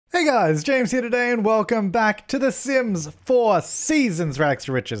Hey guys, James here today and welcome back to The Sims 4 Seasons Rags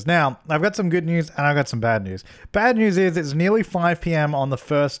to Riches. Now, I've got some good news and I've got some bad news. Bad news is it's nearly 5 PM on the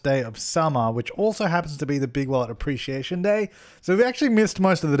first day of summer, which also happens to be the Big Wallet Appreciation Day. So we actually missed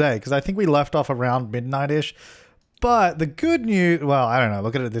most of the day because I think we left off around midnight-ish. But the good news, well, I don't know,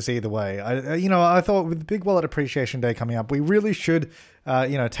 look at this either way. I thought with the Big Wallet Appreciation Day coming up, we really should,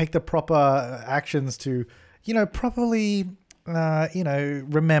 take the proper actions to, properly...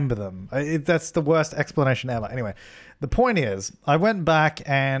 remember them. That's the worst explanation ever. Anyway, the point is, I went back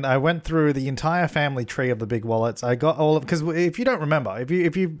and I went through the entire family tree of the big wallets. I got all of, because if you don't remember, if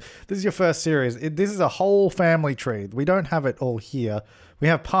you this is your first series, this is a whole family tree. We don't have it all here. We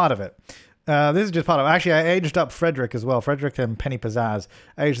have part of it. This is just part of it. Actually, I aged up Frederick as well. Frederick and Penny Pizzazz,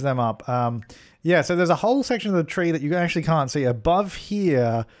 aged them up. Yeah, so there's a whole section of the tree that you actually can't see. Above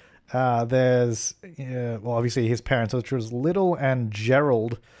here, there's, well, obviously his parents, which was Little and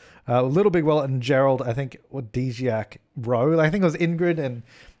Gerald. Little Big Wallet and Gerald, I think, what, Aphrodisiac Row? I think it was Ingrid and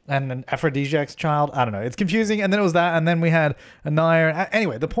an Aphrodisiac's child. I don't know. It's confusing. And then it was that. And then we had Anaya.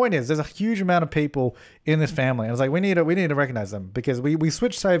 Anyway, the point is, there's a huge amount of people in this family. And I was like, we need to recognize them because we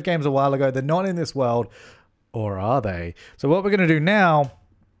switched save games a while ago. They're not in this world. Or are they? So what we're going to do now,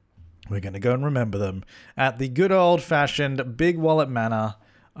 we're going to go and remember them at the good old-fashioned Big Wallet Manor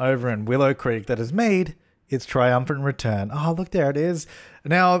over in Willow Creek that has made its triumphant return. Oh, look, there it is.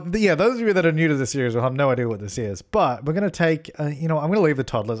 Now, yeah, those of you that are new to the series will have no idea what this is, but we're going to take, I'm going to leave the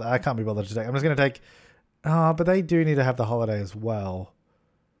toddlers. I can't be bothered to take. I'm just going to take, but they do need to have the holiday as well.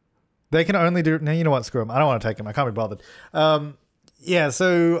 They can only do, now you know what, screw them. I don't want to take them. I can't be bothered. Yeah,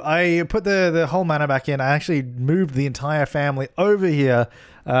 so I put the whole manor back in. I actually moved the entire family over here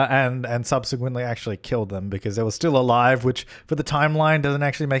and subsequently actually killed them because they were still alive, which for the timeline doesn't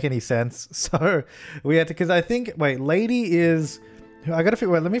actually make any sense. So we had to, because I think, wait, Lady is, I got to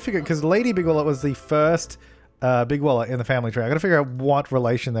figure, wait, let me figure, because Lady Big Wallet was the first Big Wallet in the family tree. I got to figure out what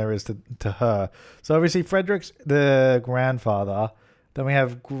relation there is to her. So obviously Frederick's the grandfather. Then we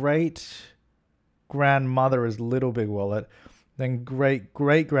have great grandmother is Little Big Wallet. Then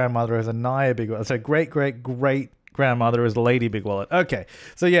great-great-grandmother is Anaya Big Wallet. So great-great-great-grandmother is Lady Big Wallet. Okay.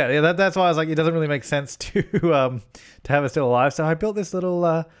 So yeah, that's why I was like, it doesn't really make sense to have her still alive. So I built this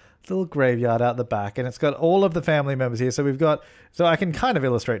little graveyard out the back, and it's got all of the family members here. So we've got, so I can kind of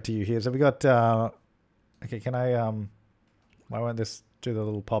illustrate to you here. So we got, okay, can I, why won't this do the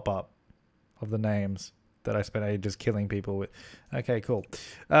little pop-up of the names that I spent ages killing people with? Okay, cool.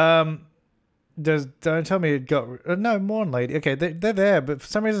 Don't tell me it got... No, Morn Lady. Okay, they're there, but for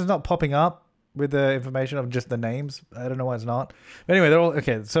some reason it's not popping up with the information of just the names. I don't know why it's not. But anyway, they're all...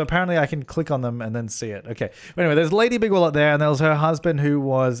 Okay, so apparently I can click on them and then see it. Okay. But anyway, there's Lady Big Wallet there, and there was her husband who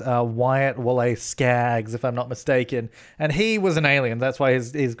was Wyatt Wallace Skaggs, if I'm not mistaken. And he was an alien. That's why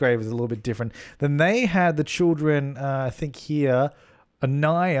his grave is a little bit different. Then they had the children, I think here,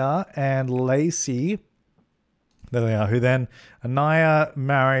 Anaya and Lacey... There they are, who then Anaya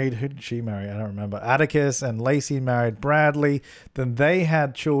married, who did she marry? I don't remember. Atticus, and Lacey married Bradley. Then they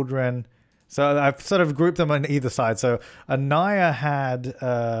had children. So I've sort of grouped them on either side. So Anaya had,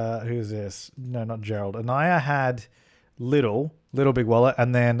 who's this? No, not Gerald. Anaya had Little Big Wallet,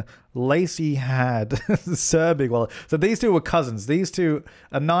 and then Lacey had Sir Big Wallet. So these two were cousins. These two,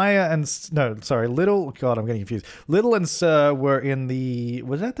 Anaya and, no, sorry, Little, God, I'm getting confused. Little and Sir were in the,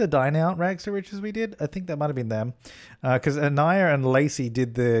 was that the Dine Out Rags to Riches we did? I think that might have been them. Because Anaya and Lacey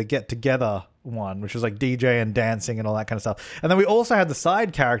did the Get Together one, which was like DJ and dancing and all that kind of stuff. And then we also had the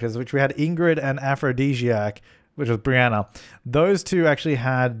side characters, which we had Ingrid and Aphrodisiac, which was Brianna. Those two actually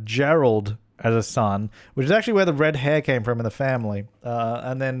had Gerald as a son, which is actually where the red hair came from in the family.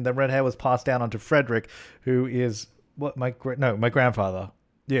 And then the red hair was passed down onto Frederick, who is what my grandfather.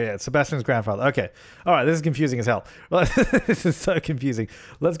 Yeah, Sebastian's grandfather. Okay. All right. This is confusing as hell. This is so confusing.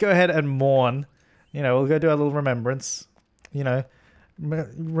 Let's go ahead and mourn. We'll go do our little remembrance.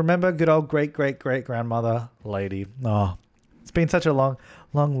 Remember good old great-great-great-grandmother Lady. Oh, it's been such a long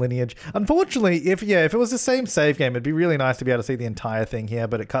lineage. Unfortunately, if it was the same save game, it'd be really nice to be able to see the entire thing here,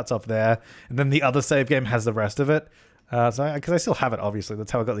 but it cuts off there, and then the other save game has the rest of it. Because I still have it, obviously.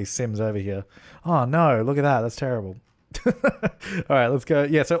 That's how I got these Sims over here. Oh no, look at that. That's terrible. All right, let's go.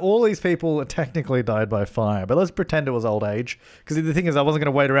 Yeah, so all these people technically died by fire, but let's pretend it was old age. Because the thing is, I wasn't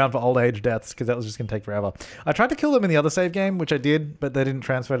going to wait around for old age deaths because that was just going to take forever. I tried to kill them in the other save game, which I did, but they didn't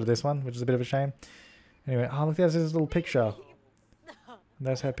transfer to this one, which is a bit of a shame. Anyway, oh look, there's this little picture.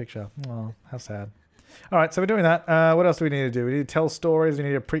 There's her picture. Oh, how sad. All right, so we're doing that. What else do we need to do? We need to tell stories. We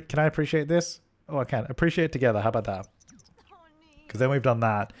need to can I appreciate this? Oh, I can. Appreciate together. How about that? Because then we've done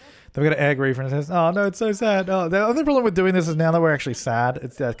that. Then we got to egg reef and it says, oh no, it's so sad. Oh, the only problem with doing this is now that we're actually sad.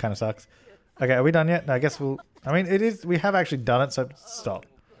 That kind of sucks. Okay, are we done yet? No, I guess we'll... I mean, it is... We have actually done it, so stop.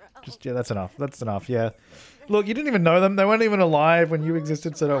 Just, yeah, that's enough. That's enough, yeah. Look, you didn't even know them. They weren't even alive when you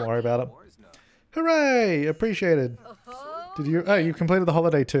existed, so don't worry about it. Hooray! Appreciated. Did you... Oh, you completed the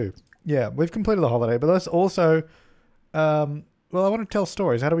holiday too. Yeah, we've completed the holiday, but let's also... well, I want to tell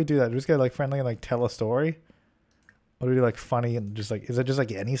stories. How do we do that? Do we just go like friendly and like tell a story? Or do we do like funny and just like... Is it just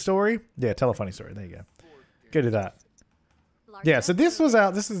like any story? Yeah, tell a funny story. There you go. Go do that. Yeah, so this was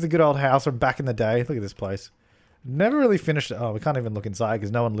out... This is the good old house from back in the day. Look at this place. Never really finished it. Oh, we can't even look inside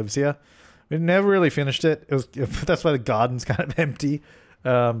because no one lives here. We never really finished it. It was... That's why the garden's kind of empty.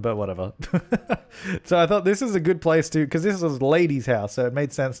 But whatever. So I thought this is a good place to... Because this was lady's house, so it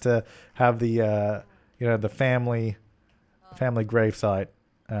made sense to have the, you know, the family gravesite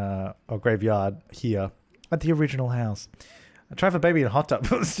or graveyard here at the original house. I tried for baby in a hot tub.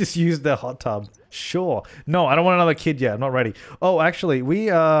 Let's just use the hot tub. Sure. No, I don't want another kid yet. I'm not ready. Oh, actually, we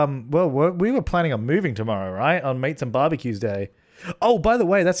we were planning on moving tomorrow, right? On Mates and BBQ's day. Oh, by the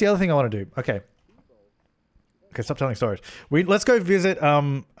way, that's the other thing I want to do. Okay. Okay, stop telling stories. Let's go visit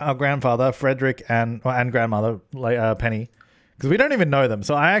our grandfather, Frederick, and grandmother, Penny. Because we don't even know them.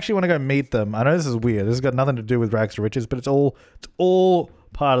 So I actually want to go meet them. I know this is weird. This has got nothing to do with Rags to Riches, but it's all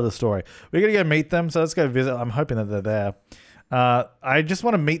part of the story. We're going to go meet them, so let's go visit. I'm hoping that they're there. I just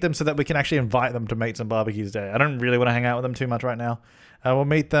want to meet them so that we can actually invite them to Mates and BBQ's Day. I don't really want to hang out with them too much right now. We'll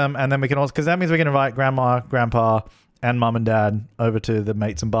meet them, and then we can also... Because that means we can invite Grandma, Grandpa, and Mum and Dad over to the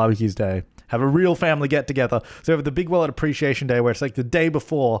Mates and BBQ's Day. Have a real family get-together. So we have the Big Wallet Appreciation Day, where it's like the day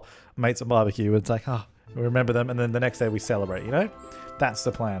before Mates and BBQ. It's like, oh, we remember them, and then the next day we celebrate, you know? That's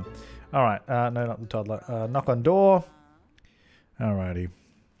the plan. All right. No, not the toddler. Knock on door. Alrighty.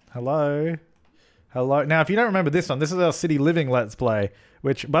 Hello. Hello. Now, if you don't remember this one, this is our City Living Let's Play,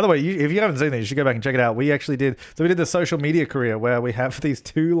 which, by the way, if you haven't seen these, you should go back and check it out. We actually did, so we did the social media career where we have these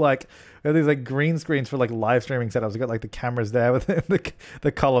two, like, we have these, like, green screens for, like, live streaming setups. We got, like, the cameras there with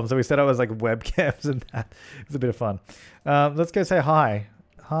the columns, so we set up as, like, webcams and that. It's a bit of fun. Let's go say hi.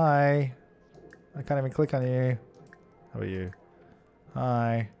 Hi. I can't even click on you. How are you?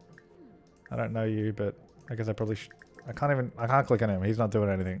 Hi. I don't know you, but I guess I probably should. I can't click on him. He's not doing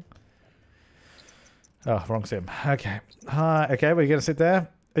anything. Oh, wrong sim. Okay. Hi. Okay, we're gonna sit there.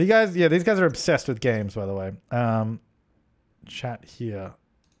 Are you guys? Yeah, these guys are obsessed with games, by the way. Chat here.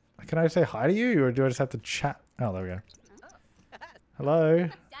 Can I say hi to you, or do I just have to chat? Oh, there we go. Hello.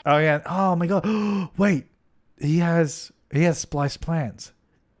 Oh yeah. Oh my god. Wait. He has spliced plants.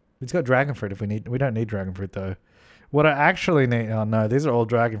 He's got dragon fruit if we need. We don't need dragon fruit though. What I actually need... Oh no, these are all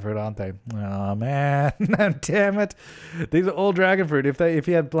dragon fruit, aren't they? Oh man, damn it! These are all dragon fruit. If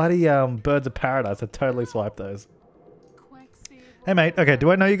you had bloody birds of paradise, I'd totally swipe those. Hey mate, okay,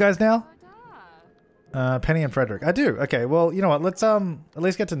 do I know you guys now? Penny and Frederick. I do. Okay, well, you know what? Let's at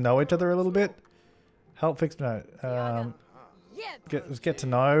least get to know each other a little bit. Help fix no. Let's get to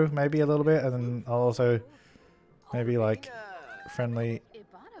know maybe a little bit, and then I'll also maybe like friendly.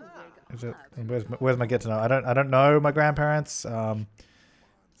 Is it, where's my get to know? I don't know my grandparents.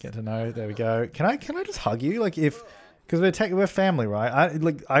 Get to know. There we go. Can I just hug you? Like because we're family, right?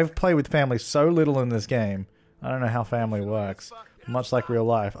 I've played with family so little in this game. I don't know how family works. Much like real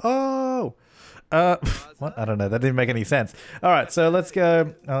life. Oh, what? I don't know. That didn't make any sense. All right, so let's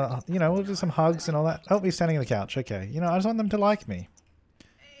go. You know, we'll do some hugs and all that. Oh, he's standing on the couch. Okay. You know, I just want them to like me.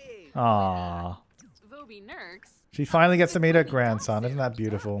 Ah. She finally gets to meet her grandson. Isn't that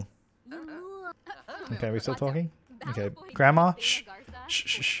beautiful? Okay, are we still talking? Okay, Grandma? Shh. Shh,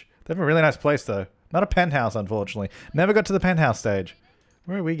 shh, shh. They have a really nice place, though. Not a penthouse, unfortunately. Never got to the penthouse stage.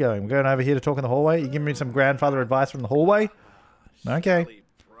 Where are we going? We're going over here to talk in the hallway? You giving me some grandfather advice from the hallway? Okay.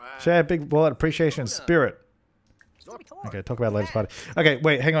 Share Big Wallet Appreciation Spirit. Okay, talk about latest party. Okay,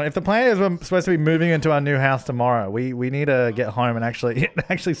 wait, hang on. If the plan is we're supposed to be moving into our new house tomorrow, we need to get home and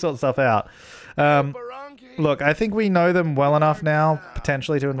actually sort stuff out. Look, I think we know them well enough now,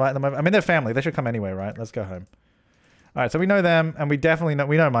 potentially, to invite them over. I mean, they're family. They should come anyway, right? Let's go home. All right, so we know them, and we definitely know...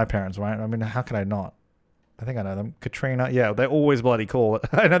 We know my parents, right? I mean, how can I not? I think I know them. Katrina. Yeah, they're always bloody cool.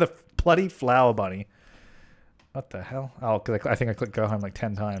 I know the bloody flower bunny. What the hell? Oh, because I think I clicked go home like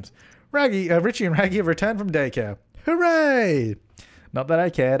 10 times. Raggy, Richie and Raggy have returned from daycare. Hooray! Not that I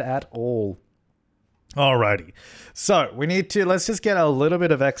cared at all. Alrighty. So, we need to... Let's just get a little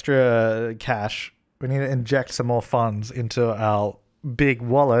bit of extra cash. We need to inject some more funds into our big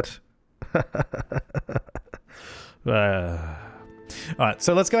wallet. Alright,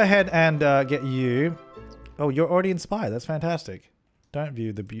 so let's go ahead and get you... Oh, you're already inspired. That's fantastic. Don't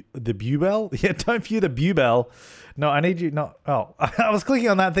view the Bubel. Yeah, don't view the Bubel. No, I need you not. Oh, I was clicking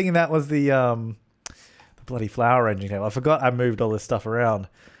on that thinking that was the bloody flower arranging table. I forgot I moved all this stuff around.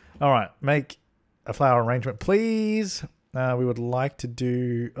 All right, make a flower arrangement, please. We would like to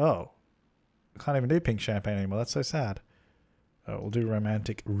do. Oh, I can't even do pink champagne anymore. That's so sad. Oh, we'll do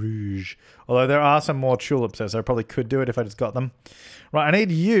romantic rouge. Although there are some more tulips there, so I probably could do it if I just got them. Right, I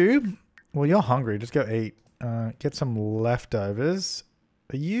need you. Well, you're hungry. Just go eat. Get some leftovers.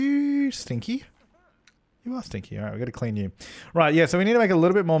 Are you stinky? You are stinky. All right, we got to clean you. Right, yeah, so we need to make a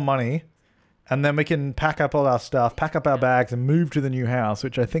little bit more money. And then we can pack up all our stuff, pack up our bags, and move to the new house,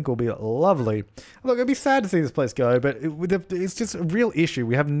 which I think will be lovely. Look, it'd be sad to see this place go, but it's just a real issue.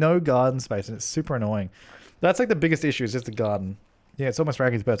 We have no garden space, and it's super annoying. That's like the biggest issue is just the garden. Yeah, it's almost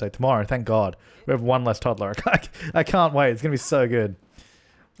Raggy's birthday tomorrow. Thank God. We have one less toddler. I can't wait. It's going to be so good.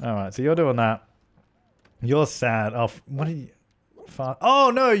 All right, so you're doing that. You're sad. Oh, what are you?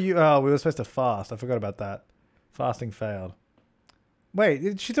 Oh, no, you. Oh, we were supposed to fast. I forgot about that. Fasting failed.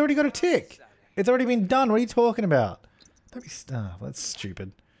 Wait, she's already got a tick. It's already been done. What are you talking about? Don't be. Oh, that's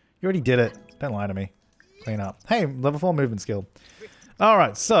stupid. You already did it. Don't lie to me. Clean up. Hey, level 4 movement skill. All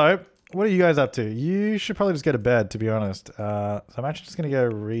right, so what are you guys up to? You should probably just go to bed, to be honest. So I'm actually just going to go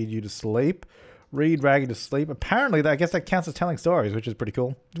read you to sleep. Read Raggy to sleep. Apparently, I guess that counts as telling stories, which is pretty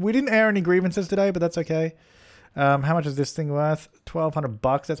cool. We didn't air any grievances today, but that's okay. How much is this thing worth?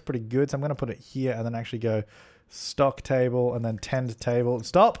 $1,200. That's pretty good. So I'm going to put it here and then actually go stock table and then tend table.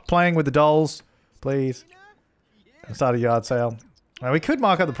 Stop playing with the dolls, please. And start a yard sale. Now, we could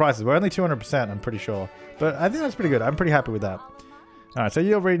mark up the prices. We're only 200%, I'm pretty sure. But I think that's pretty good. I'm pretty happy with that. All right, so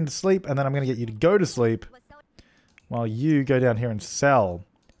you're reading to sleep, and then I'm going to get you to go to sleep while you go down here and sell.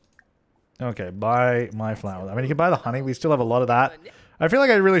 Okay, buy my flowers. I mean, you can buy the honey. We still have a lot of that. I feel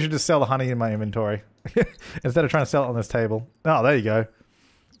like I really should just sell the honey in my inventory instead of trying to sell it on this table. Oh, there you go.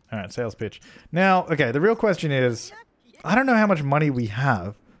 All right, sales pitch. Now, okay, the real question is, I don't know how much money we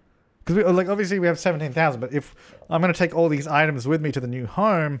have. Because, like, obviously we have 17,000, but if I'm going to take all these items with me to the new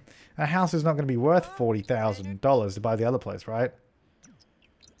home, a house is not going to be worth $40,000 to buy the other place, right?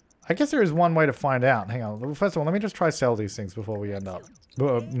 I guess there is one way to find out. Hang on. First of all, let me just try sell these things before we end up.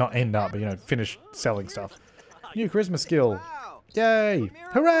 Well, not end up, but, you know, finish selling stuff. New charisma skill. Yay!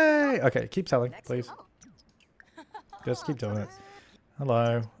 Hooray! Okay, keep selling, please. Just keep doing it.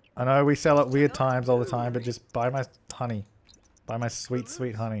 Hello. I know we sell at weird times all the time, but just buy my honey. Buy my sweet,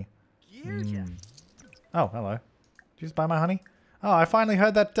 sweet honey. Mm. Oh, hello. Did you just buy my honey? Oh, I finally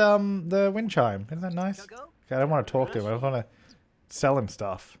heard that, the wind chime. Isn't that nice? Okay, I don't want to talk to him. I just want to sell him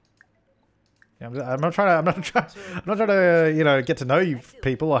stuff. Yeah, I'm not trying to, you know, get to know you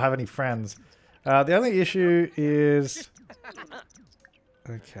people or have any friends. The only issue is...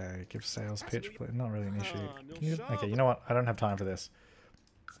 Okay, give sales pitch. Not really an issue. Okay, you know what? I don't have time for this.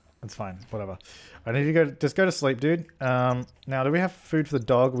 That's fine. Whatever. I need to go. Just go to sleep, dude. Now, do we have food for the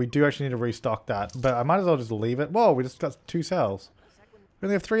dog? We do actually need to restock that, but I might as well just leave it. Whoa, we just got 2 cells. We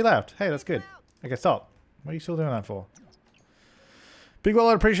only have 3 left. Hey, that's good. Okay, stop. What are you still doing that for? Big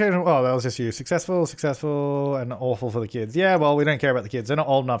wallet appreciation. Oh, that was just you. Successful, successful, and awful for the kids. Yeah, well, we don't care about the kids. They're not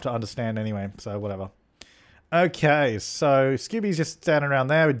old enough to understand anyway, so whatever. Okay, so Scooby's just standing around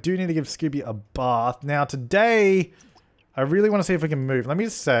there. We do need to give Scooby a bath. Now, today, I really want to see if we can move. Let me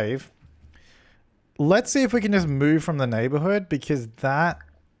just save. Let's see if we can just move from the neighborhood, because that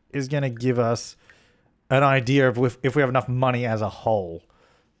is going to give us an idea of if we have enough money as a whole.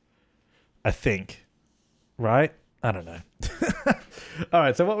 I think. Right? I don't know.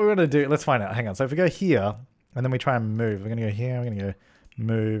 Alright, so what we're going to do, let's find out. Hang on. So if we go here, and then we try and move. We're going to go here, we're going to go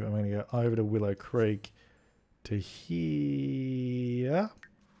move, and we're going to go over to Willow Creek to here.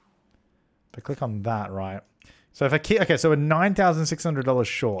 If I click on that, right? So if I keep, okay, so we're $9,600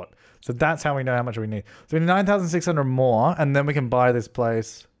 short. So that's how we know how much we need. So we need 9,600 more, and then we can buy this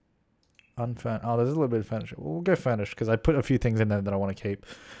place. Unfurnished. Oh, there's a little bit of furniture. We'll go furnished, because I put a few things in there that I want to keep.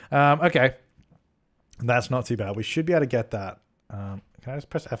 Okay. That's not too bad. We should be able to get that. Can I just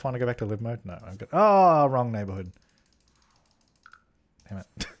press F1 to go back to live mode? No, I'm good. Oh, wrong neighborhood. Damn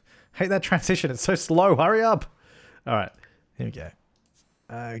it. Hate that transition. It's so slow. Hurry up. All right. Here we go.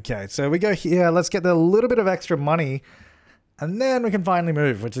 Okay, so we go here. Let's get a little bit of extra money, and then we can finally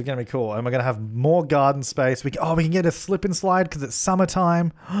move, which is going to be cool. And we're going to have more garden space. We can get a slip and slide because it's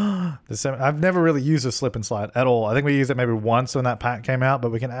summertime. I've never really used a slip and slide at all. I think we used it maybe once when that pack came out,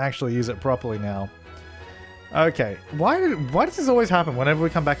 but we can actually use it properly now. Okay, why does this always happen? Whenever we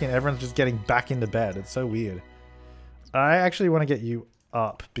come back in, everyone's just getting back into bed. It's so weird. I actually want to get you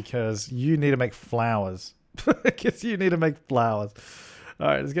up because you need to make flowers. Because you need to make flowers.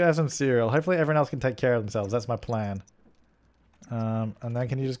 Alright, let's go have some cereal. Hopefully everyone else can take care of themselves. That's my plan. And then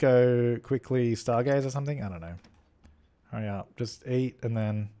can you just go quickly stargaze or something? I don't know. Hurry up. Just eat and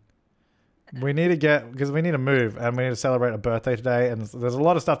then... We need to get... Because we need to move and we need to celebrate a birthday today. And there's a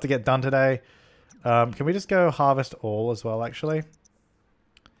lot of stuff to get done today. Can we just go harvest all as well, actually?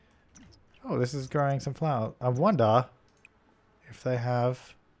 Oh, this is growing some flowers. I wonder if they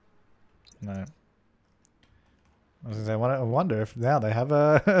have... No. I was going to say, I wonder if now they have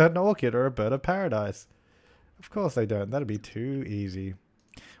an orchid or a bird of paradise. Of course they don't. That'd be too easy.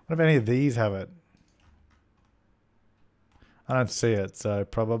 What if any of these have it? I don't see it, so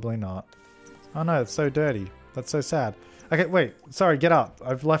probably not. Oh no, it's so dirty. That's so sad. Okay, wait. Sorry, get up.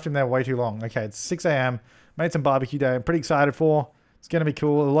 I've left him there way too long. Okay, it's 6 a.m. Made some barbecue day. I'm pretty excited for. It's going to be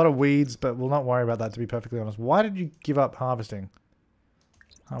cool. A lot of weeds, but we'll not worry about that, to be perfectly honest. Why did you give up harvesting?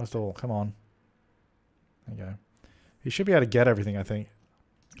 Harvest all. Come on. There you go. He should be able to get everything, I think.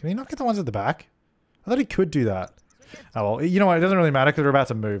 Can he not get the ones at the back? I thought he could do that. Oh, well, you know what? It doesn't really matter because we're about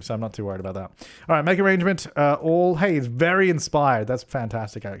to move, so I'm not too worried about that. All right, make arrangement. Hey, it's very inspired. That's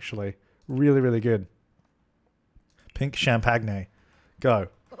fantastic, actually. Really, really good. Pink champagne. Go.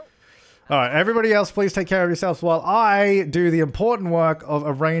 All right, everybody else, please take care of yourselves while I do the important work of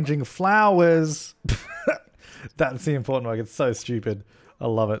arranging flowers. That's the important work. It's so stupid. I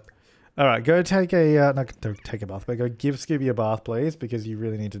love it. All right, go take a... no, don't take a bath, but go give Scooby a bath, please, because you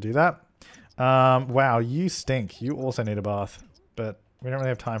really need to do that. Wow, you stink. You also need a bath, but we don't really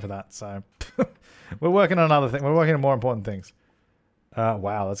have time for that, so... We're working on other things. We're working on more important things.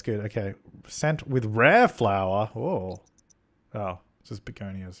 Wow, that's good. Okay. Scent with rare flower. Oh. Oh, it's just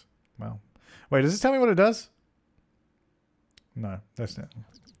begonias. Well. Wait, does this tell me what it does? No, that's not.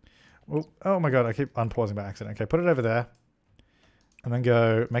 Oh my god, I keep unpausing by accident. Okay, put it over there. And then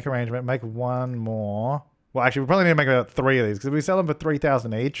go make arrangement. Make one more. Well, actually, we probably need to make about 3 of these because we sell them for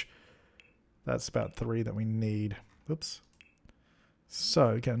 3,000 each. That's about 3 that we need. Oops.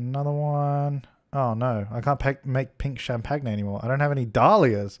 So, get another one. Oh, no. I can't make pink champagne anymore. I don't have any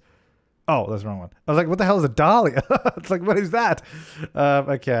dahlias. Oh, that's the wrong one. I was like, what the hell is a dahlia? It's like, what is that?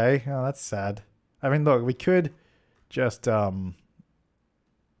 Okay. Oh, that's sad. I mean, look, we could just, you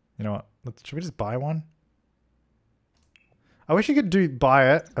know what? Should we just buy one? I wish you could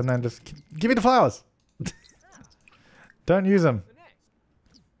buy it and then just give me the flowers. Don't use them.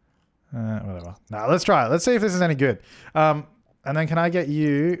 Whatever. Now let's try it. Let's see if this is any good. And then can I get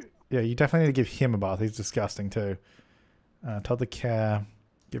you... Yeah, you definitely need to give him a bath. He's disgusting too. Toddler care.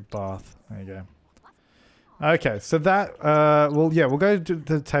 Give bath. There you go. Okay, so that... well, yeah, we'll go to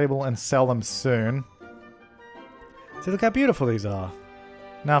the table and sell them soon. See, look how beautiful these are.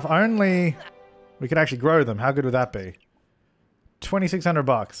 Now, if only we could actually grow them, how good would that be? 2,600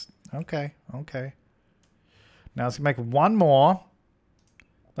 bucks. Okay, okay. Now let's make one more.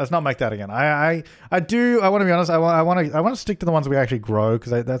 Let's not make that again. I want to be honest. I want to stick to the ones we actually grow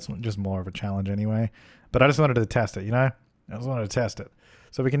because that's just more of a challenge anyway. But I just wanted to test it, you know. I just wanted to test it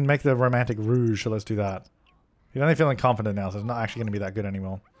so we can make the romantic rouge. So let's do that. You're only feeling confident now, so it's not actually going to be that good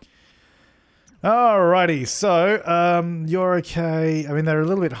anymore. Alrighty, so you're okay. I mean, they're a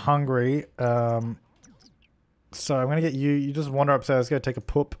little bit hungry. So I'm going to get you. You just wander upstairs, go take a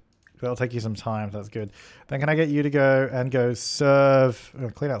poop. That'll take you some time, so that's good. Then can I get you to go serve,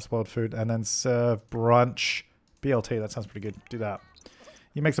 clean out spoiled food, and then serve brunch. BLT, that sounds pretty good. Do that.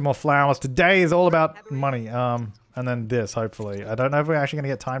 You make some more flowers. Today is all about money. And then this, hopefully. I don't know if we're actually going to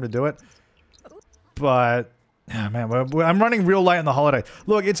get time to do it. But, oh man, I'm running real late on the holiday.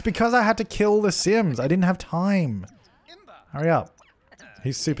 Look, it's because I had to kill the Sims. I didn't have time. Hurry up.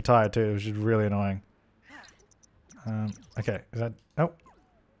 He's super tired too, which is really annoying. Okay, is that... Oh.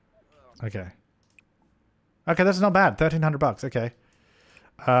 Okay. Okay, that's not bad. 1,300 bucks. Okay.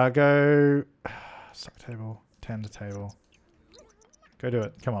 Go... Stock table. Tend to table. Go do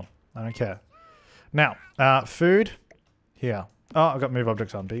it. Come on. I don't care. Now, food. Here. Oh, I've got move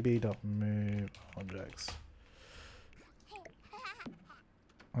objects on. bb.move objects.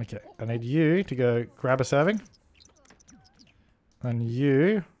 Okay. I need you to go grab a serving. And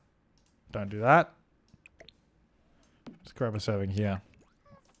you... Don't do that. Just grab a serving here.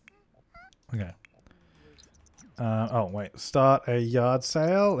 Okay. Oh, wait. Start a yard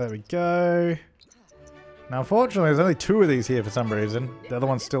sale. There we go. Now, unfortunately, there's only 2 of these here for some reason. The other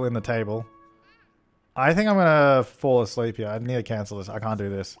one's still in the table. I think I'm going to fall asleep here. I need to cancel this. I can't do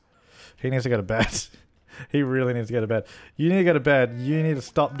this. He needs to go to bed. He really needs to go to bed. You need to go to bed. You need to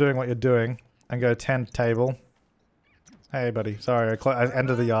stop doing what you're doing and go tend table. Hey, buddy. Sorry, I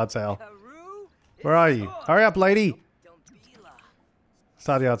ended the yard sale. Where are you? Hurry up, lady.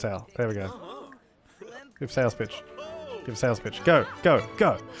 Start the yard sale. There we go. Give sales pitch. Give sales pitch. Go, go,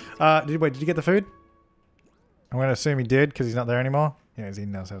 go. Did you get the food? I'm going to assume he did because he's not there anymore. Yeah, he's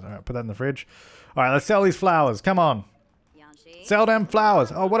eating downstairs. Alright, put that in the fridge. Alright, let's sell these flowers. Come on. Sell them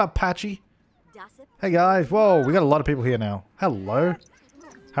flowers. Oh, what up, Patchy? Hey, guys. Whoa, we got a lot of people here now. Hello.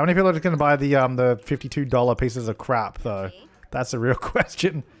 How many people are just going to buy the $52 pieces of crap, though? That's the real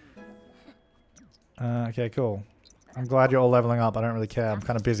question. Okay, cool. I'm glad you're all leveling up. I don't really care. I'm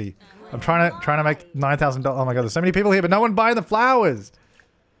kind of busy. I'm trying to make $9,000. Oh my god, there's so many people here, but no one buying the flowers.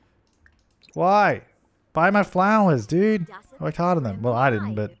 Why? Buy my flowers, dude. I worked hard on them. Well, I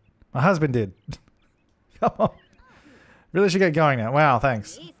didn't, but my husband did. Come on. Really should get going now. Wow,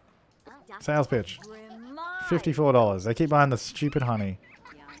 thanks. Sales pitch. $54. They keep buying the stupid honey.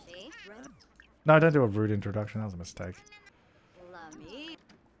 No, don't do a rude introduction. That was a mistake.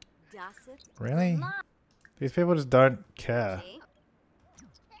 Really? These people just don't care.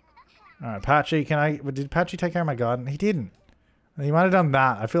 Alright, Patchy, did Patchy take care of my garden? He didn't. He might have done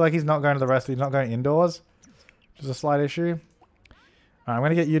that. I feel like he's not going to the rest. He's not going indoors. Which is a slight issue. Alright, I'm going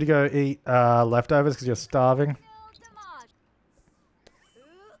to get you to go eat leftovers because you're starving.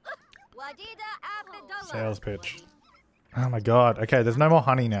 Sales pitch. Oh my god. Okay, there's no more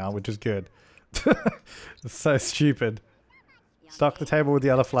honey now, which is good. It's so stupid. Stock the table with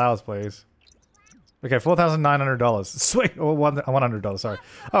the other flowers, please. Okay, $4,900. Sweet. Or $100, sorry.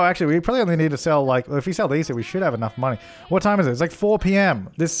 Oh, actually, we probably only need to sell, like, well, if we sell these here, we should have enough money. What time is it? It's like 4 p.m.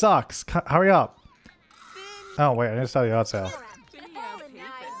 This sucks. Hurry up. Oh, wait, I need to start the yard sale.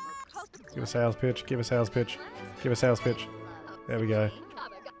 Give a sales pitch. Give a sales pitch. Give a sales pitch. There we go.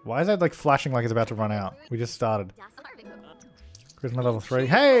 Why is that, like, flashing like it's about to run out? We just started. Charisma level 3.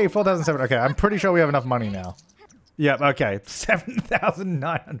 Hey, 4,700. Okay, I'm pretty sure we have enough money now. Yep, okay.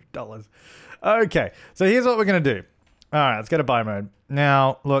 $7,900. Okay, so here's what we're going to do. Alright, let's go to buy mode.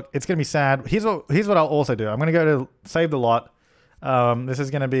 Now, look, it's going to be sad. Here's what I'll also do. I'm going to go to save the lot. This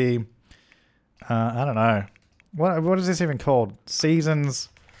is going to be... I don't know. What is this even called? Seasons...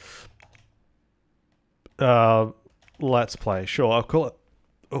 Let's play. Sure, I'll call it...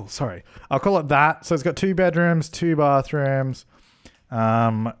 Oh, sorry. I'll call it that. So it's got 2 bedrooms, 2 bathrooms.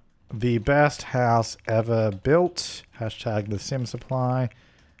 The best house ever built. Hashtag the sim supply.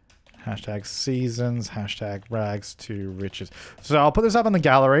 Hashtag seasons. Hashtag rags to riches. So I'll put this up in the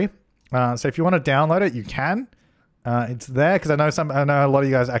gallery. So if you want to download it, you can. It's there because I know a lot of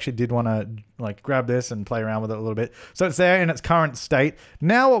you guys actually did want to like grab this and play around with it a little bit. So it's there in its current state.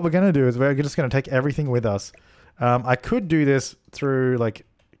 Now what we're going to do is we're just going to take everything with us. I could do this through like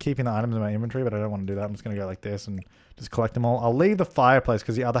keeping the items in my inventory, but I don't want to do that. I'm just going to go like this and just collect them all. I'll leave the fireplace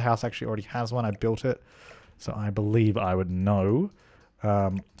because the other house actually already has one. I built it, so I believe I would know.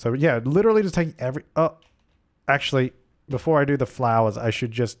 So yeah, literally just taking every... Oh, actually, before I do the flowers, I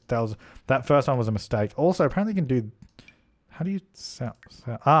should just... That first one was a mistake. Also, apparently you can do... How do you sell?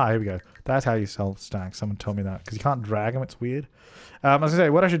 Ah, here we go. That's how you sell stacks. Someone told me that. Because you can't drag them. It's weird. I was going to say,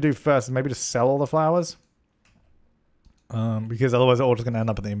 what I should do first is maybe just sell all the flowers. Because otherwise they're all just going to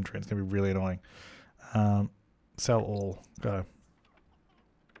end up in the inventory. It's going to be really annoying. Sell all. Go.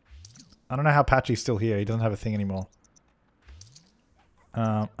 I don't know how Patchy's still here. He doesn't have a thing anymore.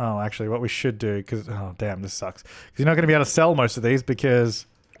 Oh, actually, what we should do, because... Oh, damn, this sucks. Because you're not going to be able to sell most of these because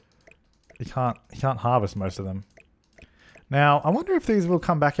you can't harvest most of them. Now, I wonder if these will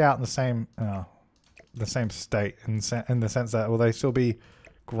come back out in the same state, in the sense that, will they still be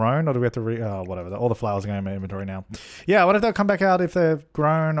grown, or do we have to oh, whatever. All the flowers are going in my inventory now. Yeah, what if they'll come back out if they're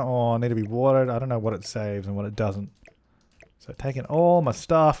grown or need to be watered? I don't know what it saves and what it doesn't. So taking all my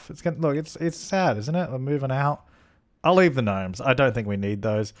stuff. It's gonna look. It's sad, isn't it? We're moving out. I'll leave the gnomes. I don't think we need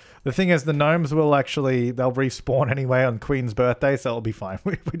those. The thing is, the gnomes will actually... They'll respawn anyway on Queen's birthday, so it'll be fine.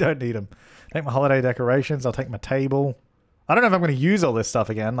 We don't need them. Take my holiday decorations. I'll take my table. I don't know if I'm going to use all this stuff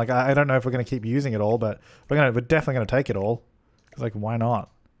again. Like, I don't know if we're going to keep using it all, but we're definitely going to take it all. It's like, why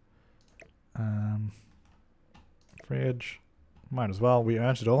not? Fridge. Might as well. We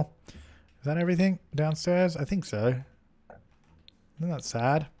earned it all. Is that everything downstairs? I think so. Isn't that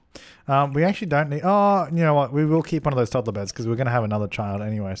sad? We actually don't need... Oh, you know what? We will keep one of those toddler beds because we're going to have another child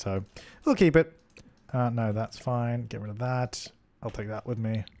anyway, so we'll keep it. No, that's fine. Get rid of that. I'll take that with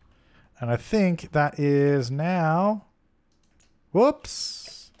me. And I think that is now...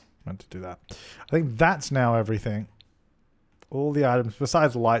 Whoops. Meant to do that. I think that's now everything. All the items,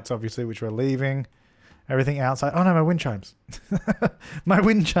 besides the lights, obviously, which we're leaving. Everything outside. Oh, no, my wind chimes. My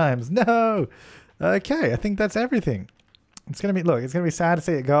wind chimes. No. Okay, I think that's everything. It's going to be, look, it's going to be sad to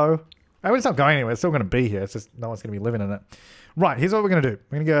see it go. I mean, it's not going anywhere. It's still going to be here. It's just no one's going to be living in it. Right, here's what we're going to do.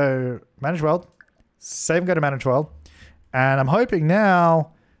 We're going to go manage world. Save and go to manage world. And I'm hoping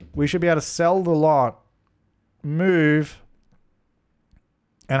now we should be able to sell the lot, move,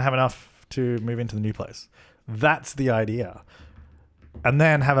 and have enough to move into the new place. That's the idea. And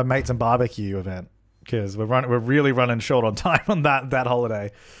then have a Mates and BBQ event, because we're really running short on time on that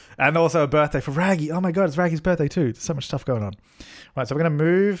holiday. And also a birthday for Raggy. Oh my god, it's Raggy's birthday too. There's so much stuff going on. Right, so we're going to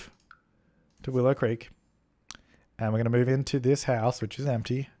move to Willow Creek. And we're going to move into this house, which is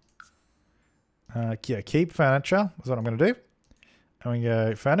empty. Yeah, keep furniture is what I'm going to do. And we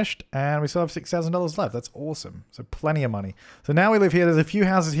go furnished, and we still have $6,000 left. That's awesome. So plenty of money. So now we live here. There's a few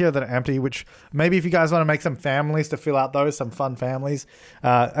houses here that are empty, which maybe if you guys want to make some families to fill out those, some fun families.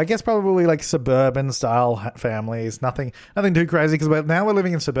 I guess probably like suburban style families. Nothing too crazy, because now we're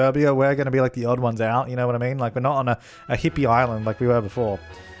living in suburbia. We're going to be like the odd ones out. You know what I mean? Like we're not on a hippie island like we were before.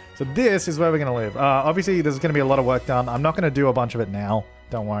 So this is where we're going to live. Obviously, there's going to be a lot of work done. I'm not going to do a bunch of it now.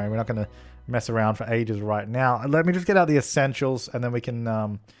 Don't worry. We're not going to mess around for ages right now. Let me just get out the essentials, and then we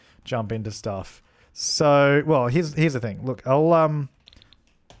can jump into stuff. So, well, here's the thing. Look, I'll can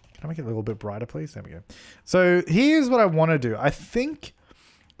I make it a little bit brighter, please? There we go. So here's what I want to do. I think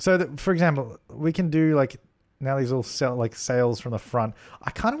so that, for example, we can do like now these all sails from the front.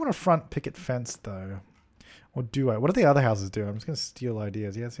 I kind of want a front picket fence though. Or do I? What do the other houses do? I'm just gonna steal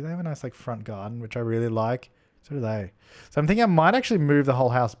ideas. Yeah, see, they have a nice like front garden, which I really like. So do they. So I'm thinking I might actually move the whole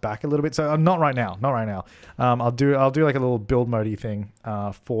house back a little bit. So not right now. Not right now. I'll do like a little build mode-y thing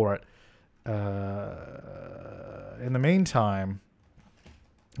for it. In the meantime,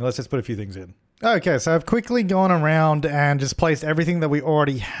 let's just put a few things in. Okay, so I've quickly gone around and just placed everything that we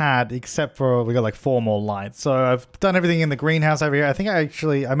already had, except for we got like 4 more lights. So I've done everything in the greenhouse over here. I think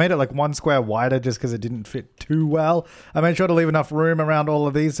I made it like 1 square wider just because it didn't fit too well. I made sure to leave enough room around all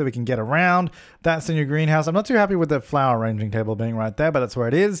of these so we can get around. That's the new greenhouse. I'm not too happy with the flower arranging table being right there, but that's where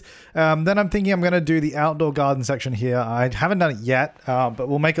it is. Then I'm thinking I'm going to do the outdoor garden section here. I haven't done it yet, but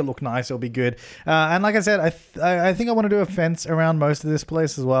we'll make it look nice. It'll be good. And like I said, I think I want to do a fence around most of this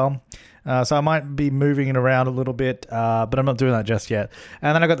place as well. So I might be moving it around a little bit, but I'm not doing that just yet.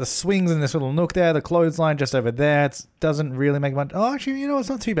 And then I got the swings in this little nook there, the clothesline just over there. It doesn't really make much. Oh, actually, you know, it's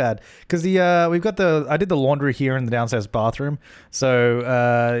not too bad because I did the laundry here in the downstairs bathroom,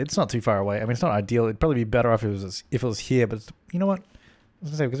 so it's not too far away. I mean, it's not ideal. It'd probably be better off if it was here, but you know what? I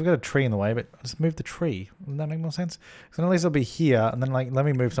was gonna say, because we've got a tree in the way, but I'll just move the tree. Doesn't that make more sense? So at least it'll be here, and then like let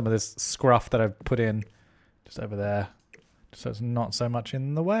me move some of this scruff that I've put in just over there, so it's not so much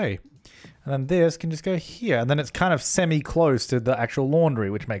in the way. And then this can just go here. And then it's kind of semi-close to the actual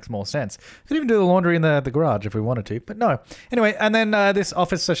laundry, which makes more sense. Could even do the laundry in the garage if we wanted to, but no. Anyway, and then this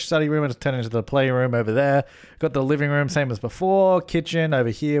office study room is turned into the playroom over there. Got the living room, same as before. Kitchen over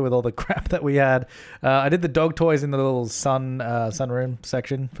here with all the crap that we had. I did the dog toys in the little sunroom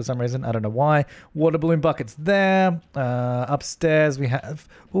section for some reason. I don't know why. Water balloon buckets there. Upstairs we have...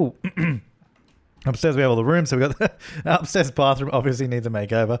 Ooh. Upstairs we have all the rooms, so we got the upstairs bathroom obviously needs a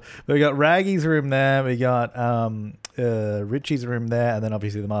makeover. But we got Raggy's room there, we got Richie's room there, and then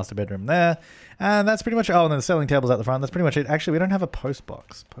obviously the master bedroom there. And that's pretty much, oh, and then the selling table's at the front. That's pretty much it. Actually, we don't have a post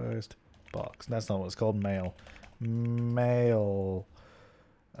box. Post box. That's not what it's called. Mail.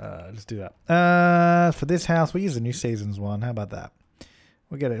 Let's do that. For this house, we use the New Seasons one. How about that?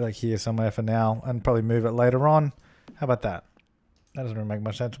 We'll get it like here somewhere for now and probably move it later on. How about that? That doesn't really make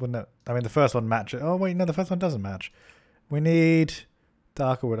much sense, wouldn't it? I mean, the first one matches. Oh, wait, no, the first one doesn't match. We need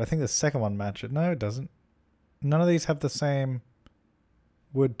darker wood. I think the second one matches. No, it doesn't. None of these have the same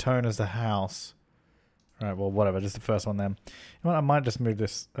wood tone as the house. All right, well, whatever. Just the first one then. You know what? I might just move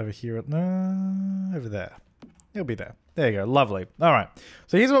this over here. No, over there. It'll be there. There you go. Lovely. All right.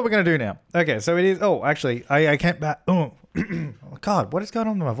 So here's what we're going to do now. Okay, so it is... Oh, actually, I can't... Oh, God, what is going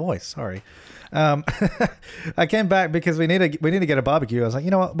on with my voice? Sorry. I came back because we need to get a barbecue. I was like,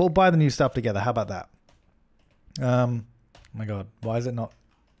 you know what? We'll buy the new stuff together. How about that? Oh my God. Why is it not...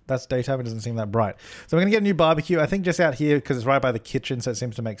 That's daytime. It doesn't seem that bright. So we're going to get a new barbecue. I think just out here because it's right by the kitchen, so it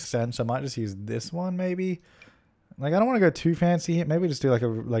seems to make sense. I might just use this one maybe. Like, I don't want to go too fancy here. Maybe just do like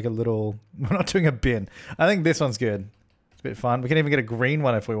a little... We're not doing a bin. I think this one's good. It's a bit fun. We can even get a green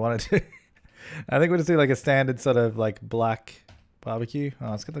one if we wanted to. I think we'll just do like a standard sort of like black barbecue.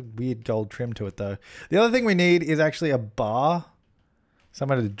 Oh, it's got the weird gold trim to it though. The other thing we need is actually a bar.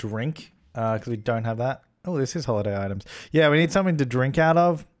 Somewhere to drink. Because we don't have that. Oh, this is holiday items. Yeah, we need something to drink out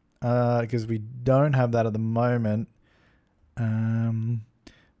of. Because we don't have that at the moment.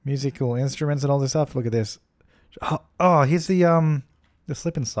 Musical instruments and all this stuff. Look at this. Oh, here's the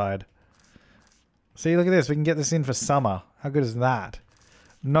slip inside. See, look at this. We can get this in for summer. How good is that?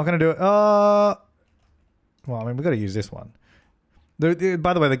 I'm not going to do it. Well, I mean, we've got to use this one. By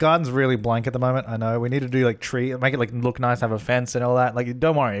the way, the garden's really blank at the moment. I know. We need to do like tree, make it like look nice, have a fence and all that. Like,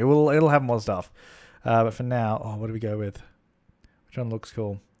 don't worry. It'll have more stuff. But for now, oh, what do we go with? Which one looks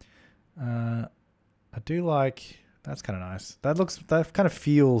cool? I do like... That's kind of nice. That kind of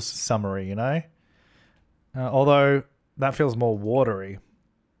feels summery, you know? Although, that feels more watery.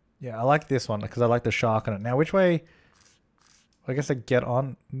 Yeah, I like this one because I like the shark on it. Now, which way... I guess I get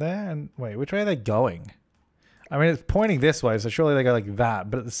on there and... Wait, which way are they going? I mean, it's pointing this way, so surely they go like that.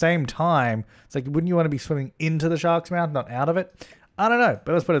 But at the same time, it's like, wouldn't you want to be swimming into the shark's mouth, not out of it? I don't know,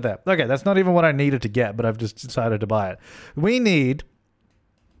 but let's put it there. Okay, that's not even what I needed to get, but I've just decided to buy it.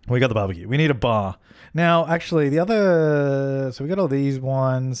 We got the barbecue. We need a bar. Now, actually, the other... So we got all these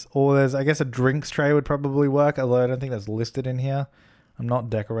ones. Or there's, I guess, a drinks tray would probably work, although I don't think that's listed in here. I'm not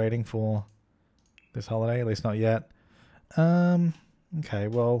decorating for this holiday, at least not yet. Okay,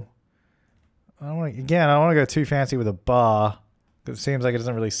 well... I don't want to go too fancy with a bar. It seems like it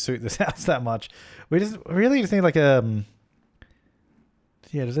doesn't really suit this house that much. We really just need like a...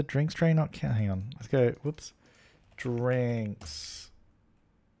 Yeah, does a drinks tray not count? Hang on. Let's go... Whoops. Drinks...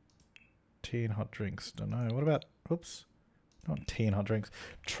 Tea and hot drinks. Don't know. What about... Whoops. Not tea and hot drinks.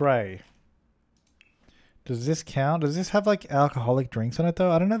 Tray. Does this count? Does this have like alcoholic drinks on it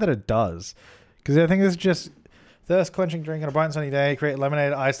though? I don't know that it does. Because I think it's just thirst quenching drink on a bright and sunny day. Create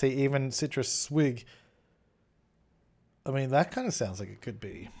lemonade, iced tea, even citrus swig. I mean, that kind of sounds like it could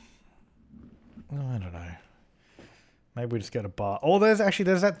be. Oh, I don't know. Maybe we just go to bar. Oh, there's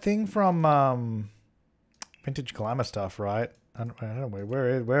that thing from Vintage Glamour stuff, right? I don't know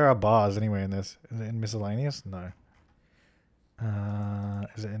where are bars anyway in this? Is it in miscellaneous? No.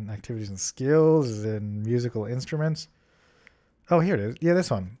 Is it in activities and skills? Is it in musical instruments? Oh, here it is. Yeah,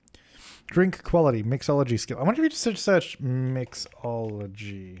 this one. Drink quality, mixology skill. I wonder if you just search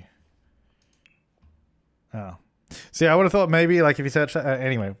mixology. Oh. See, I would have thought maybe like if you search that.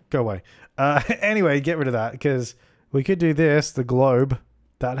 Anyway, go away. Anyway, get rid of that because we could do this. The globe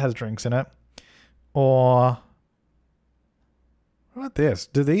that has drinks in it, or what about this?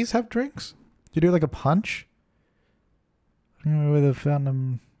 Do these have drinks? Do you do like a punch? I don't know whether they found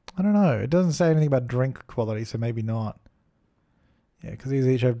them. I don't know. It doesn't say anything about drink quality, so maybe not. Yeah, because these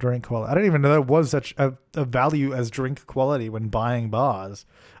each have drink quality. I didn't even know there was such a value as drink quality when buying bars.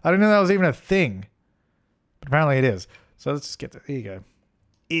 I didn't know that was even a thing. But apparently it is. So let's just get there. Here you go.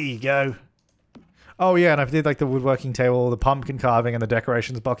 Here you go. Oh yeah, and I did like the woodworking table, the pumpkin carving, and the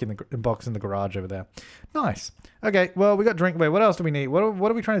decorations box in the garage over there. Nice. Okay, well, we got drink. Wait, what else do we need? What are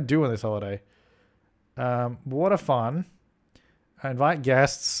we trying to do on this holiday? Water fun. Invite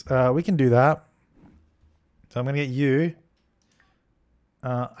guests. We can do that. So I'm going to get you.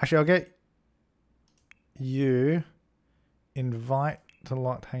 Actually, I'll get you. Invite to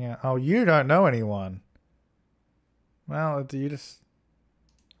locked hangout. Oh, you don't know anyone. Well, do you just...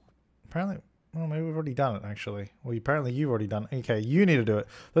 Apparently... Well, maybe we've already done it, actually. Well, apparently you've already done it. Okay, you need to do it.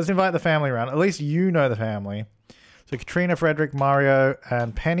 Let's invite the family around. At least you know the family. So Katrina, Frederick, Mario,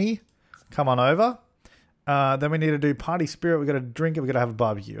 and Penny, come on over. Then we need to do party spirit. We've got to drink it. We've got to have a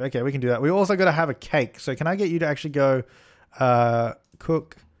barbecue. Okay, we can do that. We also got to have a cake. So can I get you to actually go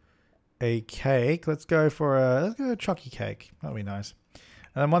cook a cake? Let's go for a chocky cake. That'll be nice.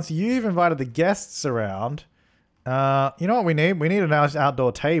 And then once you've invited the guests around, you know what we need? We need a nice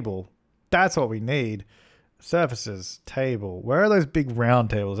outdoor table. That's what we need. Surfaces, table. Where are those big round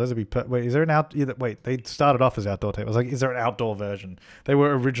tables? Those would be... Wait, is there an out... Wait, they started off as outdoor tables. Like, is there an outdoor version? They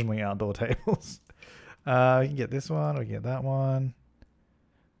were originally outdoor tables. We can get this one. We can get that one.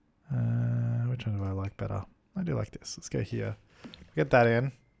 Which one do I like better? I do like this. Let's go here. Get that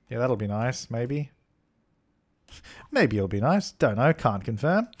in. Yeah, that'll be nice. Maybe. Maybe it'll be nice. Don't know. Can't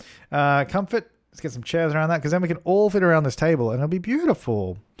confirm. Comfort. Let's get some chairs around that because then we can all fit around this table and it'll be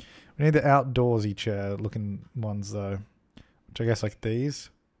beautiful. We need the outdoorsy chair looking ones though, which I guess like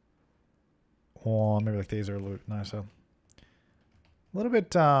these, or maybe like these are a little bit nicer. A little bit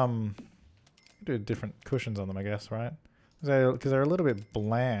do different cushions on them, I guess, right? Because they're a little bit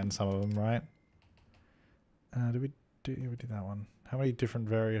bland, some of them, right? Did we do that one? How many different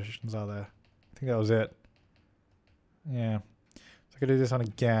variations are there? I think that was it. Yeah, so I could do this one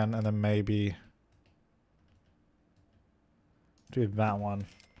again, and then maybe do that one.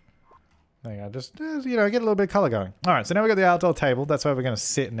 There you go. Just you know, get a little bit of color going. All right, so now we got the outdoor table. That's where we're going to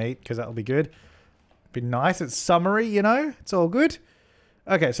sit and eat because that'll be good. Be nice. It's summery, you know. It's all good.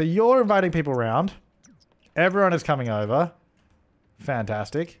 Okay, so you're inviting people around. Everyone is coming over.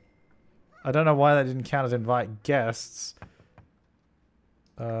 Fantastic. I don't know why that didn't count as invite guests.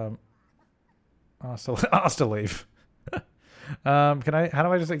 I'll still leave. Can I? How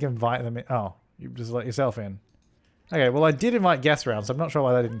do I just like invite them in? Oh, you just let yourself in. Okay, well I did invite guests around, so I'm not sure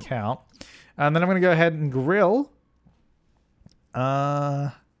why that didn't count. And then I'm going to go ahead and grill.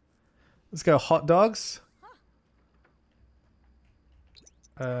 Let's go hot dogs.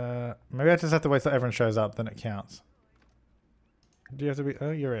 Maybe I just have to wait till everyone shows up, then it counts. Do you have to be...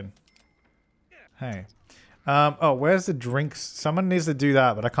 Oh, you're in. Hey. Oh, where's the drinks? Someone needs to do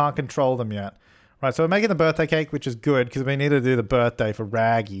that, but I can't control them yet. Right, so we're making the birthday cake, which is good, because we need to do the birthday for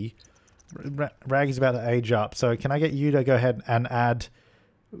Raggy. Raggy's about to age up, so can I get you to go ahead and add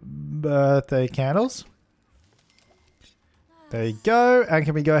birthday candles? There you go. And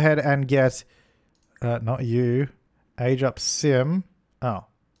can we go ahead and get... not you. Age up Sim. Oh.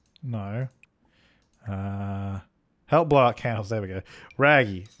 No. Help blow out candles. There we go.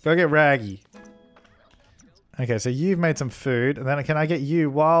 Raggy. Go get Raggy. Okay, so you've made some food. And then can I get you,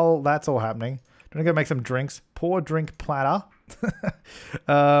 while that's all happening, do you want to go make some drinks? Pour drink platter.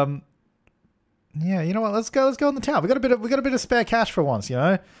 Yeah, you know what? Let's go in the town. We got a bit of spare cash for once, you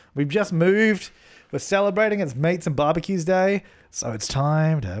know? We've just moved. We're celebrating. It's Mates and BBQ's day. So it's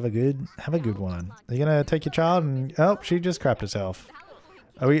time to have a good one. Are you gonna take your child and... Oh, she just crapped herself.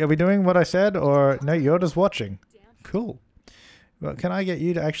 Are we doing what I said? Or no, you're just watching. Cool. Well, can I get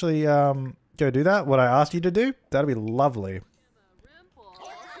you to actually go do that? What I asked you to do? That'd be lovely.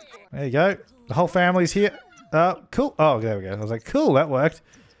 There you go. The whole family's here. Cool. Oh, there we go. I was like, cool, that worked.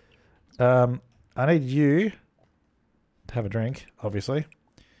 I need you to have a drink, obviously.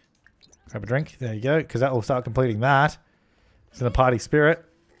 Grab a drink. There you go, because that will start completing that. It's in the party spirit.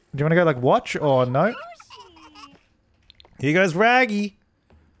 Do you want to go, like, watch or no? Here goes Raggy.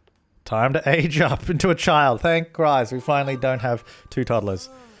 Time to age up into a child. Thank Christ, we finally don't have 2 toddlers.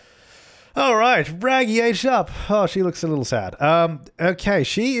 All right, Raggy aged up. Oh, she looks a little sad. Okay,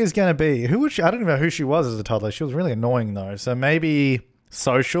 she is going to be... Who was she? I don't even know who she was as a toddler. She was really annoying, though. So maybe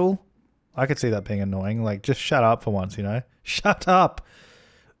social... I could see that being annoying. Like, just shut up for once, you know? Shut up!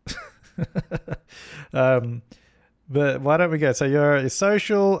 But why don't we go? So you're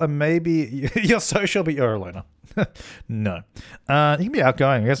social and maybe... You're social, but you're a loner. No. You can be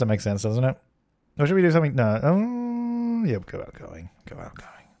outgoing. I guess that makes sense, doesn't it? Or should we do something... No. Yeah, go outgoing. Go outgoing.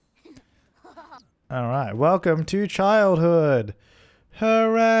 Alright. Welcome to childhood.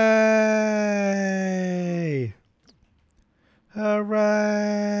 Hooray!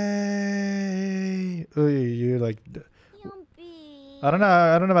 Hooray! Ooh, you like... I don't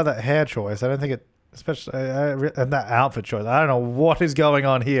know about that hair choice. I don't think it... Especially... and that outfit choice. I don't know what is going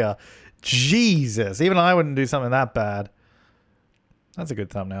on here. Jesus! Even I wouldn't do something that bad. That's a good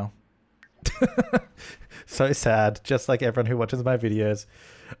thumbnail. So sad. Just like everyone who watches my videos.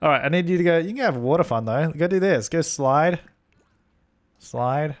 Alright, I need you to go... You can have water fun, though. Go do this. Go slide.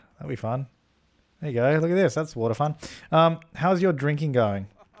 Slide. That'll be fun. There you go. Look at this. That's water fun. How's your drinking going?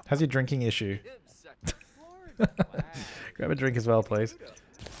 How's your drinking issue? Grab a drink as well, please.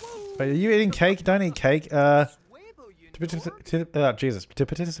 Wait, are you eating cake? Don't eat cake. Jesus. To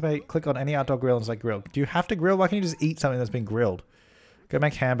participate, click on any outdoor grill and select grill. Do you have to grill? Why can't you just eat something that's been grilled? Go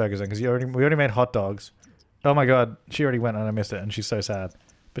make hamburgers then, because we already made hot dogs. Oh my god, she already went and I missed it, and she's so sad.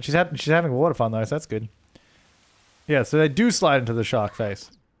 But she's having water fun though, so that's good. Yeah, so they do slide into the shark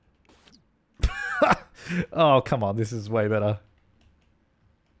face. Oh, come on. This is way better.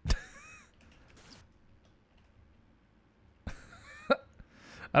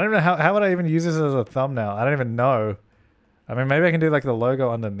 I don't know how would I even use this as a thumbnail? I don't even know. I mean, maybe I can do like the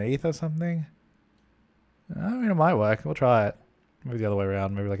logo underneath or something. I mean, it might work. We'll try it. Maybe the other way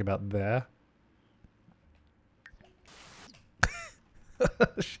around. Maybe like about there.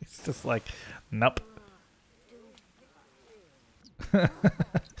 She's just like, nope.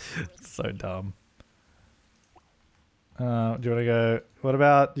 So dumb. Do you want to go... What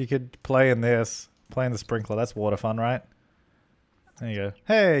about you could play in this? Play in the sprinkler. That's water fun, right? There you go.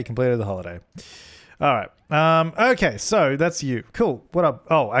 Hey, completed the holiday. All right. Okay, so that's you. Cool. What up?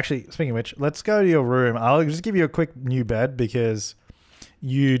 Oh, actually, speaking of which, let's go to your room. I'll just give you a quick new bed because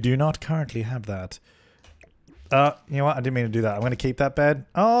you do not currently have that. You know what? I didn't mean to do that. I'm going to keep that bed.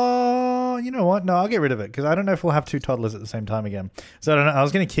 Oh, you know what? No, I'll get rid of it because I don't know if we'll have 2 toddlers at the same time again. So I don't know. I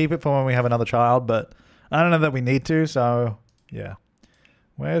was going to keep it for when we have another child, but I don't know that we need to. So yeah.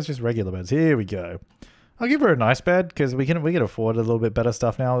 Where's just regular beds? Here we go. I'll give her a nice bed because we can afford a little bit better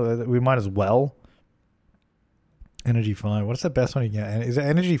stuff now. We might as well. Energy 5. What's the best one you can get? Is it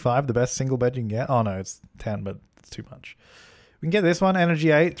Energy 5 the best single bed you can get? Oh no, it's 10, but it's too much. We can get this one,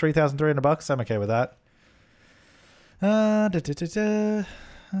 Energy 8, $3,300. I'm okay with that.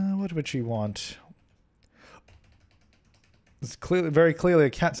 What would she want? It's very clearly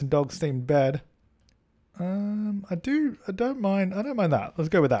a cats and dogs themed bed. I don't mind that. Let's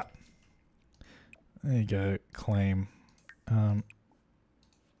go with that. There you go. Claim.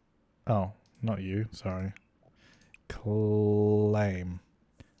 Oh, not you. Sorry. Claim.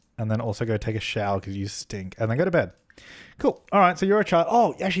 And then also go take a shower because you stink. And then go to bed. Cool. All right, so you're a child.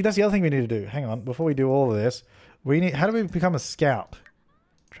 Oh, actually, that's the other thing we need to do. Hang on. Before we do all of this, how do we become a scout?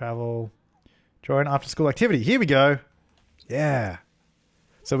 Travel. Join after school activity. Here we go. Yeah.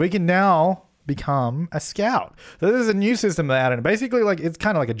 So we can now become a scout. So this is a new system they added. Basically, like, it's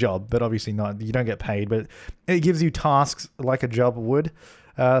kind of like a job, but obviously not. You don't get paid, but it gives you tasks like a job would.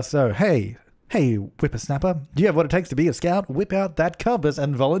 So, hey, whippersnapper, do you have what it takes to be a scout? Whip out that compass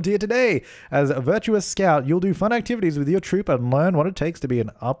and volunteer today. As a virtuous scout, you'll do fun activities with your troop and learn what it takes to be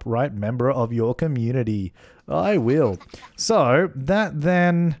an upright member of your community. I will. So that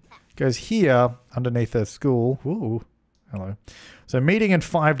then goes here underneath the school. Ooh, hello. So meeting in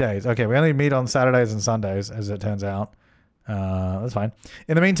 5 days. Okay, we only meet on Saturdays and Sundays, as it turns out. That's fine.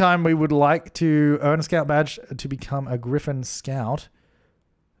 In the meantime, we would like to earn a scout badge to become a Griffin Scout.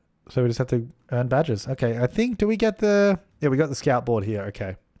 So we just have to earn badges. Okay, I think, do we get the... Yeah, we got the scout board here.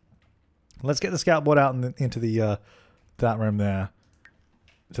 Okay. Let's get the scout board out into the that room there.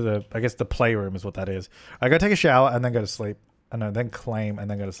 To the, I guess the playroom is what that is. I go take a shower and then go to sleep. And then claim and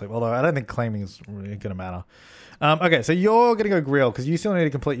then go to sleep. Although I don't think claiming is really going to matter. Okay, so you're going to go grill because you still need to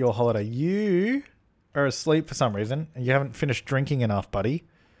complete your holiday. You are asleep for some reason and you haven't finished drinking enough, buddy.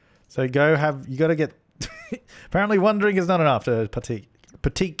 So you got to get... Apparently one drink is not enough to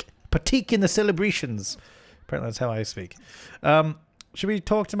partake in the celebrations. Apparently that's how I speak. Should we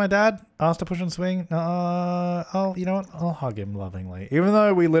talk to my dad? Ask to push and swing? You know what? I'll hug him lovingly. Even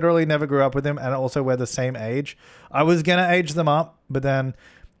though we literally never grew up with him and also we're the same age. I was going to age them up, but then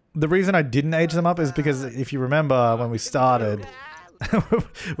the reason I didn't age them up is because if you remember when we started, I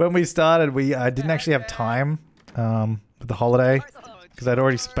didn't actually have time with the holiday because it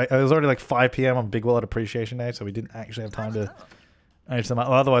was already like 5 p.m. on Big Wallet Appreciation Day, so we didn't actually have time to age them up.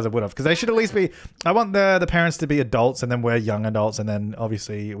 Well, otherwise I would have, because they should at least be... I want the parents to be adults and then we're young adults, and then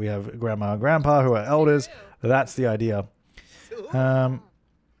obviously we have grandma and grandpa who are elders. That's the idea. Let's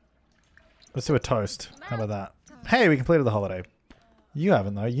do a toast. How about that? Hey, we completed the holiday. You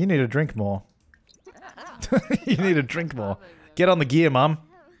haven't though. You need to drink more. You need to drink more. Get on the gear, Mum.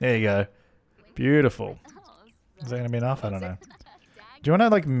 There you go. Beautiful. Is that gonna be enough? I don't know. Do you want to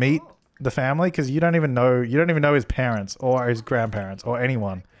like meet the family? Because you don't even know his parents or his grandparents or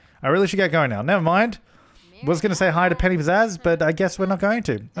anyone. I really should get going now. Never mind. Was going to say hi to Penny Pizzazz, but I guess we're not going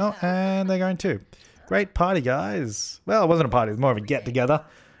to. Oh, and they're going to. Great party, guys. Well, it wasn't a party. It was more of a get-together.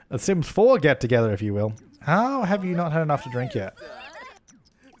 A Sims 4 get-together, if you will. How have you not had enough to drink yet?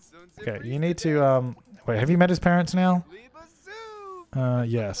 Okay, you need to... Wait, have you met his parents now?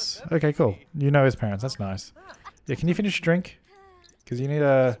 Yes. Okay, cool. You know his parents. That's nice. Yeah, can you finish your drink? Because you need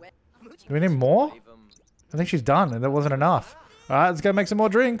a... Do we need more? I think she's done, and that wasn't enough. Alright, let's go make some more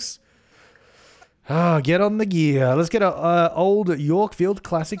drinks. Get on the gear. Let's get a old Yorkfield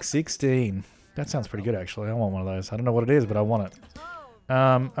Classic 16. That sounds pretty good, actually. I want one of those. I don't know what it is, but I want it.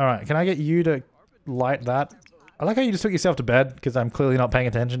 Alright, can I get you to light that? I like how you just took yourself to bed, because I'm clearly not paying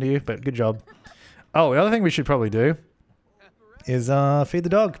attention to you, but good job. Oh, the other thing we should probably do is feed the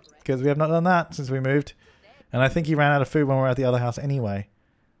dog, because we have not done that since we moved. And I think he ran out of food when we were at the other house anyway.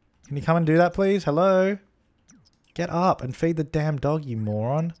 Can you come and do that, please? Hello? Get up and feed the damn dog, you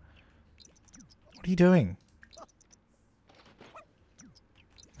moron. What are you doing?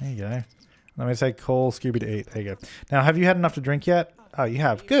 There you go. Let me say call Scooby to eat. There you go. Now, have you had enough to drink yet? Oh, you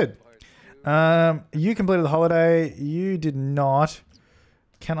have. Good. You completed the holiday. You did not.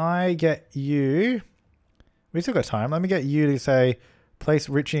 Can I get you... We still got time. Let me get you to say place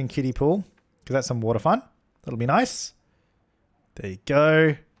Richie and Kiddie pool, because that's some water fun. That'll be nice. There you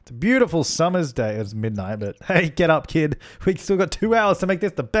go. It's a beautiful summer's day. It's midnight, but hey, get up, kid. We still got 2 hours to make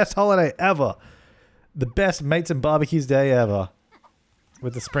this the best holiday ever. The best Mates and BBQ's day ever.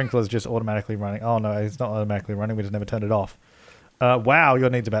 With the sprinklers just automatically running. Oh no, it's not automatically running. We just never turned it off. Wow,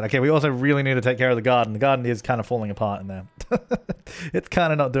 your needs are bad. Okay, we also really need to take care of the garden. The garden is kind of falling apart in there. It's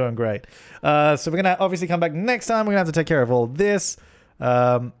kind of not doing great. So we're going to obviously come back next time. We're going to have to take care of all this.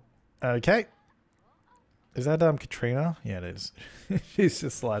 Okay. Is that Katrina? Yeah, it is. She's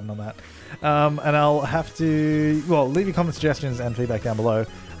just sliding on that. And I'll have to... Well, leave your comment suggestions and feedback down below.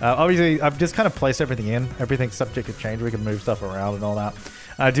 Obviously, I've just kind of placed everything in. Everything's subject to change. We can move stuff around and all that.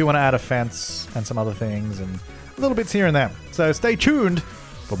 I do want to add a fence and some other things and little bits here and there. So stay tuned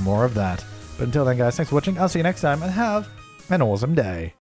for more of that. But until then, guys, thanks for watching. I'll see you next time and have an awesome day.